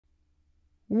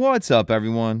What's up,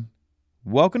 everyone?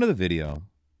 Welcome to the video.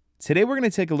 Today we're going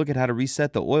to take a look at how to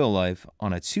reset the oil life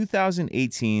on a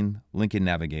 2018 Lincoln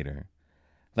Navigator.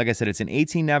 Like I said, it's an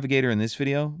 18 Navigator in this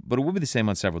video, but it will be the same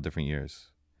on several different years.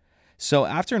 So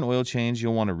after an oil change,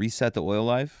 you'll want to reset the oil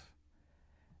life.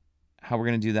 How we're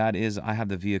going to do that is I have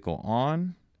the vehicle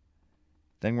on.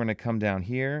 Then we're going to come down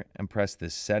here and press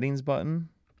this settings button.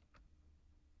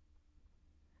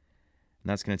 And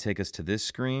that's going to take us to this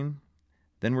screen.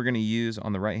 Then we're going to use,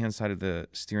 on the right-hand side of the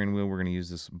steering wheel, we're going to use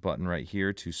this button right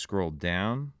here to scroll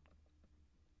down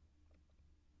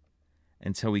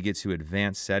until we get to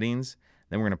advanced settings.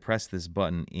 Then we're going to press this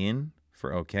button in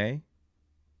for OK.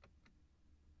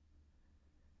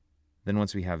 Then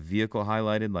once we have vehicle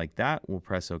highlighted like that, we'll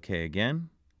press OK again.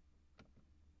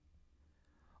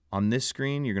 On this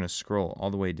screen, you're going to scroll all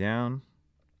the way down.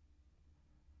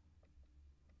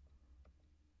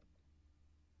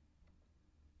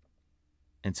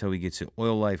 Until we get to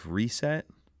oil life reset.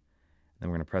 Then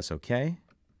we're going to press OK.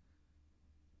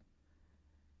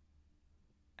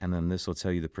 And then this will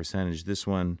tell you the percentage. This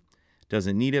one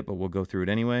doesn't need it, but we'll go through it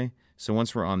anyway. So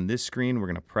once we're on this screen, we're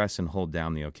going to press and hold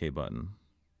down the OK button.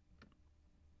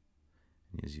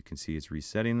 As you can see, it's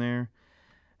resetting there.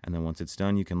 And then once it's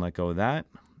done, you can let go of that,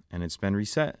 and it's been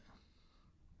reset.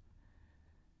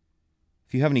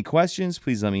 If you have any questions,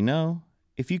 please let me know.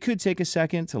 If you could take a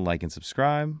second to like and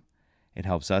subscribe, it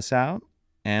helps us out,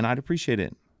 and I'd appreciate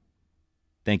it.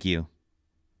 Thank you.